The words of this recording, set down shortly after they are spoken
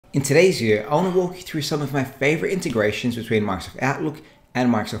In today's video, I want to walk you through some of my favorite integrations between Microsoft Outlook and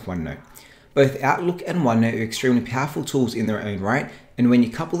Microsoft OneNote. Both Outlook and OneNote are extremely powerful tools in their own right, and when you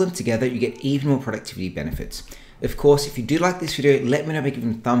couple them together, you get even more productivity benefits. Of course, if you do like this video, let me know by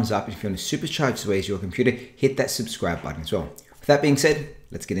giving a thumbs up. If you want to supercharge the ways your computer, hit that subscribe button as well. With that being said,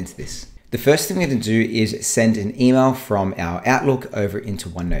 let's get into this. The first thing we're going to do is send an email from our Outlook over into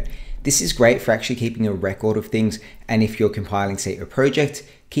OneNote. This is great for actually keeping a record of things, and if you're compiling, say, a project,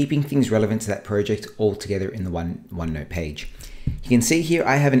 keeping things relevant to that project all together in the OneNote page. You can see here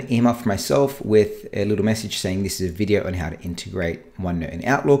I have an email for myself with a little message saying this is a video on how to integrate OneNote and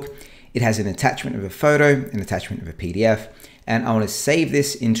Outlook. It has an attachment of a photo, an attachment of a PDF, and I want to save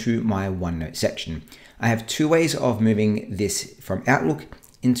this into my OneNote section. I have two ways of moving this from Outlook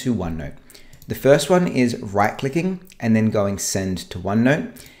into OneNote. The first one is right-clicking and then going send to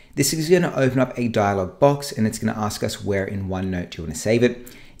OneNote. This is going to open up a dialog box and it's going to ask us where in OneNote do you want to save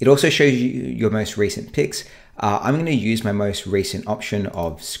it. It also shows you your most recent pics. I'm going to use my most recent option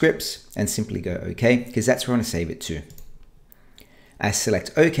of scripts and simply go OK, because that's where I want to save it to. I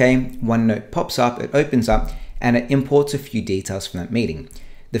select OK, OneNote pops up, it opens up, and it imports a few details from that meeting.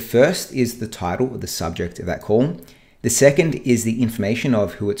 The first is the title or the subject of that call. The second is the information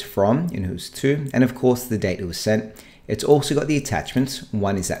of who it's from and who it's to, and of course the date it was sent. It's also got the attachments.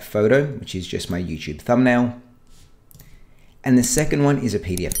 One is that photo, which is just my YouTube thumbnail. And the second one is a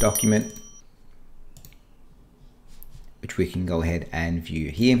PDF document, which we can go ahead and view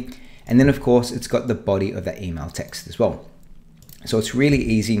here. And then of course, it's got the body of that email text as well. So it's really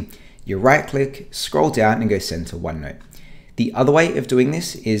easy. You right click, scroll down and go send to OneNote. The other way of doing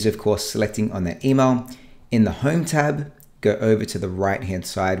this is of course, selecting on that email. In the home tab, go over to the right-hand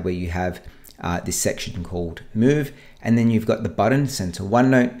side where you have this section called Move, and then you've got the button Send to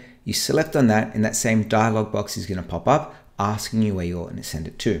OneNote. You select on that and that same dialog box is going to pop up asking you where you're going to send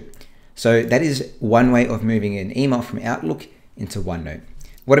it to. So that is one way of moving an email from Outlook into OneNote.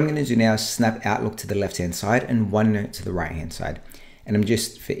 What I'm going to do now is snap Outlook to the left-hand side and OneNote to the right-hand side. And I'm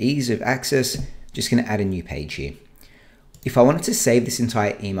just, for ease of access, just going to add a new page here. If I wanted to save this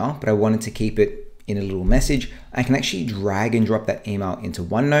entire email, but I wanted to keep it in a little message, I can actually drag and drop that email into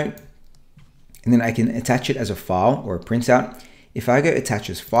OneNote, and then I can attach it as a file or a printout. If I go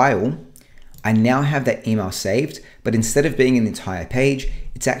attach as file, I now have that email saved, but instead of being an entire page,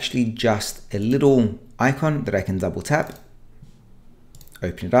 it's actually just a little icon that I can double tap,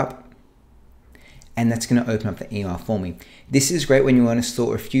 open it up, and that's going to open up the email for me. This is great when you want to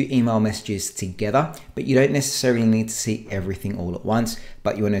store a few email messages together, but you don't necessarily need to see everything all at once,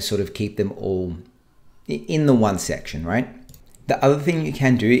 but you want to sort of keep them all in the one section, right? The other thing you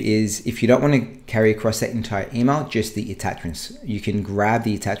can do is if you don't want to carry across that entire email, just the attachments. You can grab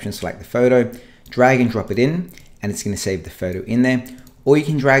the attachments like the photo, drag and drop it in, and it's going to save the photo in there. Or you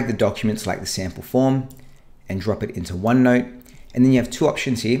can drag the documents like the sample form and drop it into OneNote. And then you have two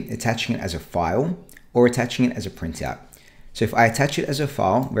options here, attaching it as a file or attaching it as a printout. So if I attach it as a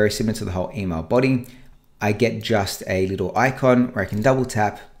file, very similar to the whole email body, I get just a little icon where I can double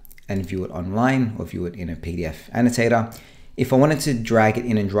tap and view it online or view it in a PDF annotator. If I wanted to drag it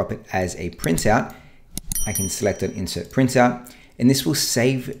in and drop it as a printout, I can select an insert printout, and this will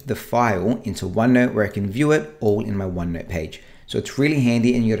save the file into OneNote where I can view it all in my OneNote page. So it's really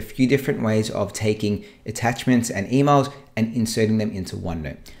handy, and you got a few different ways of taking attachments and emails and inserting them into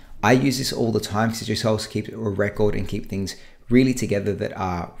OneNote. I use this all the time because it just helps keep a record and keep things really together that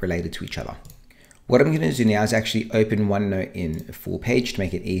are related to each other. What I'm going to do now is actually open OneNote in a full page to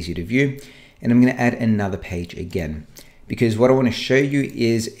make it easier to view, and I'm going to add another page again. Because what I want to show you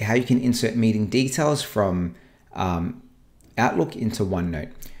is how you can insert meeting details from Outlook into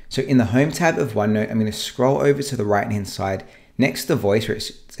OneNote. So in the Home tab of OneNote, I'm going to scroll over to the right-hand side. Next to voice, where it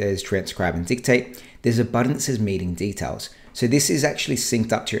says transcribe and dictate, there's a button that says meeting details. So this is actually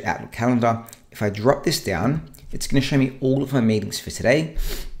synced up to your Outlook calendar. If I drop this down, it's going to show me all of my meetings for today.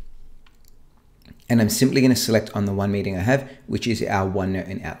 And I'm simply going to select on the one meeting I have, which is our OneNote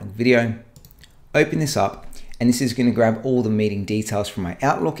and Outlook video. Open this up. And this is going to grab all the meeting details from my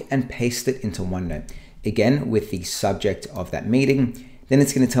Outlook and paste it into OneNote. Again, with the subject of that meeting. Then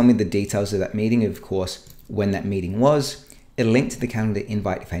it's going to tell me the details of that meeting, of course, when that meeting was. A link to the calendar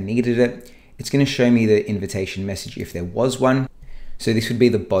invite if I needed it. It's going to show me the invitation message if there was one. So this would be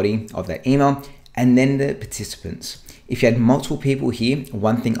the body of that email. And then the participants. If you had multiple people here,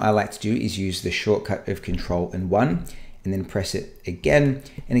 one thing I like to do is use the shortcut of Control and 1. And then press it again,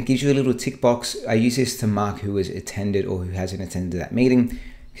 and it gives you a little tick box. I use this to mark who has attended or who hasn't attended that meeting,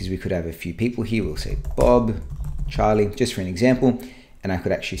 because we could have a few people here. We'll say Bob, Charlie, just for an example, and I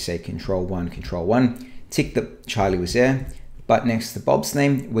could actually say Control 1, tick that Charlie was there, but next to Bob's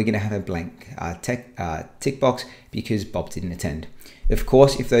name, we're going to have a blank tick box because Bob didn't attend. Of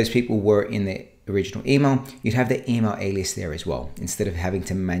course, if those people were in the original email, you'd have the email alias there as well, instead of having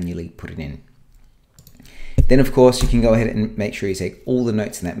to manually put it in. Then of course, you can go ahead and make sure you take all the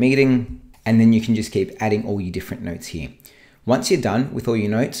notes in that meeting, and then you can just keep adding all your different notes here. Once you're done with all your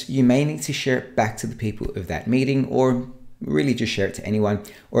notes, you may need to share it back to the people of that meeting, or really just share it to anyone,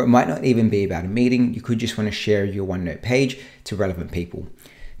 or it might not even be about a meeting. You could just want to share your OneNote page to relevant people.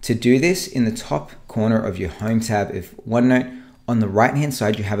 To do this, in the top corner of your home tab of OneNote, on the right hand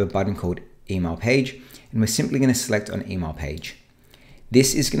side, you have a button called Email Page, and we're simply going to select on Email Page.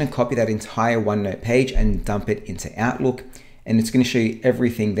 This is going to copy that entire OneNote page and dump it into Outlook, and it's going to show you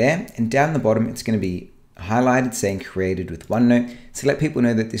everything there. And down the bottom, it's going to be highlighted saying created with OneNote to let people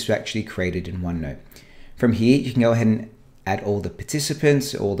know that this was actually created in OneNote. From here, you can go ahead and add all the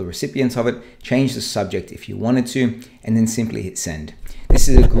participants, all the recipients of it, change the subject if you wanted to, and then simply hit send. This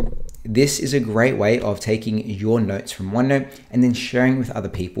is a great way of taking your notes from OneNote and then sharing with other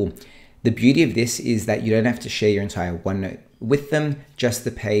people. The beauty of this is that you don't have to share your entire OneNote with them, just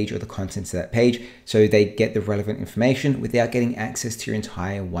the page or the contents of that page, so they get the relevant information without getting access to your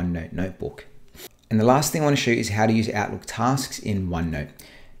entire OneNote notebook. And the last thing I want to show you is how to use Outlook tasks in OneNote.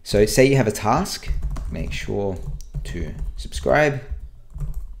 So say you have a task, make sure to subscribe,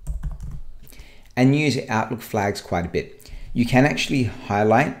 and use Outlook flags quite a bit. You can actually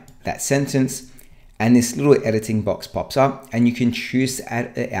highlight that sentence, and this little editing box pops up, and you can choose to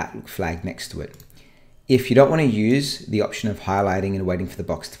add an Outlook flag next to it. If you don't want to use the option of highlighting and waiting for the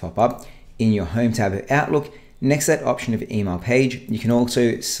box to pop up, in your home tab of Outlook, next to that option of email page, you can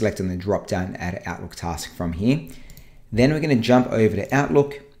also select on the drop down add Outlook task from here. Then we're going to jump over to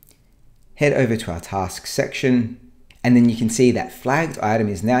Outlook, head over to our tasks section, and then you can see that flagged item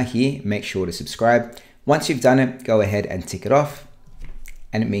is now here. Make sure to subscribe. Once you've done it, go ahead and tick it off,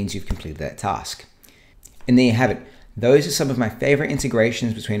 and it means you've completed that task. And there you have it. Those are some of my favorite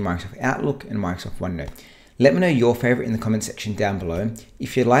integrations between Microsoft Outlook and Microsoft OneNote. Let me know your favorite in the comment section down below.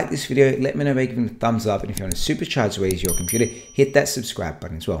 If you like this video, let me know by giving it a thumbs up. And if you want to supercharge the way you use your computer, hit that subscribe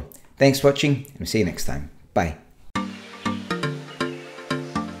button as well. Thanks for watching, and we'll see you next time. Bye.